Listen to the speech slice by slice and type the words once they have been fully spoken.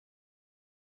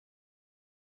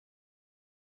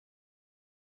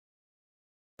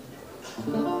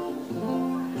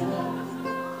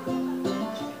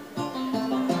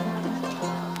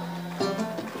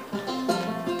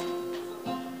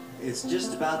It's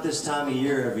just about this time of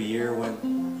year every year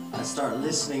when I start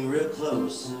listening real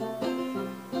close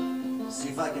to see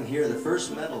if I can hear the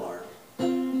first meadowlark.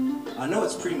 I know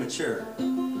it's premature,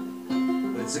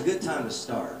 but it's a good time to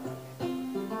start.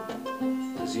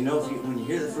 Because you know, when you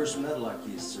hear the first meadowlark,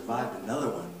 you survived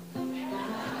another one.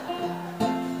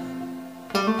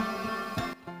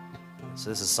 So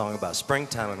this is a song about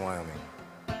springtime in Wyoming.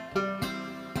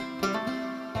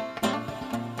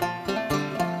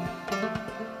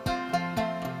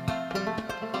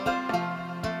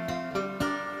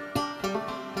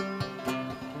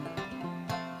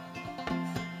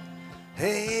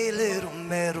 Hey, little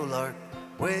meadowlark,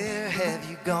 where have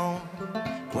you gone?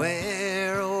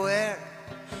 Where, oh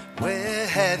where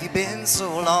have you been so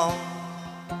long?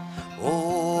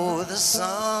 Oh, the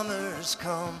summer's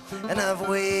come, and I've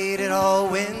waited all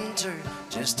winter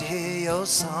just to hear your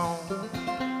song.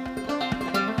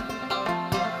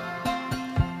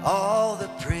 All the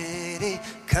pretty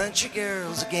country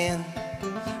girls again,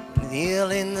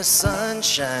 kneel in the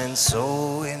sunshine,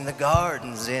 so in the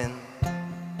gardens in.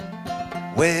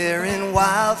 Wearing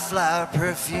wildflower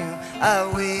perfume,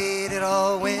 I waited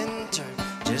all winter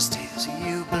just to see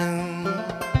you bloom.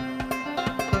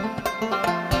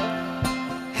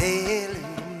 Hey,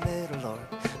 little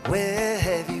meadowlark, where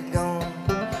have you gone?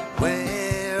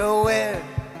 Where, oh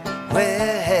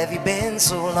where have you been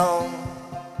so long?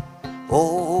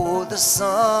 Oh, the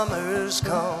summer's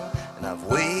come, and I've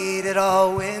waited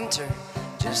all winter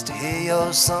just to hear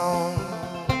your song.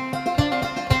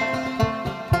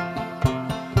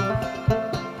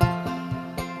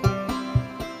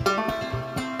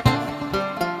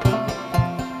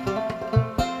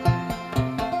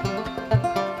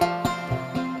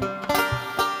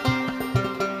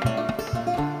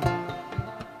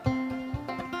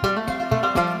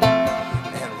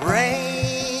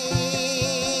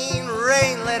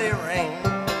 Let it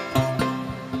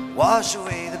rain, wash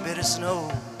away the bitter snow.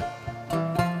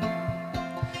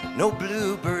 No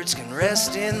bluebirds can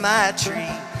rest in my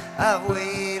tree. I've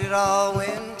waited all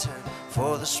winter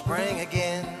for the spring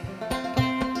again.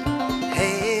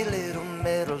 Hey, little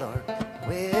meadowlark,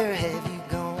 where have you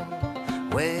gone?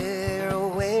 Where, oh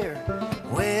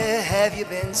where have you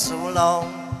been so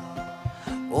long?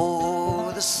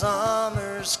 Oh, the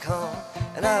summer's come,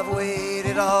 and I've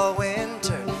waited all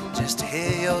winter just to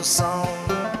hear your song.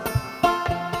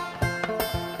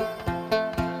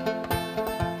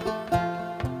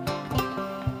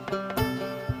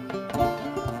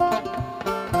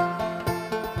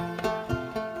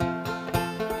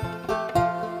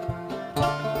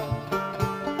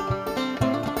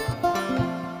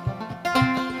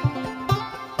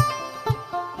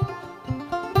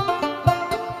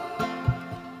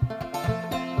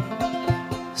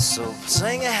 So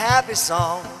sing a happy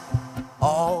song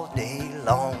all day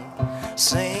long.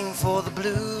 Sing for the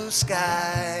blue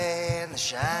sky and the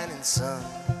shining sun.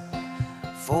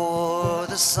 For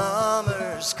the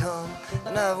summer's come,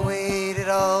 and I've waited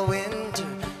all winter.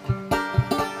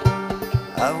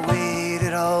 I've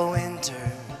waited all winter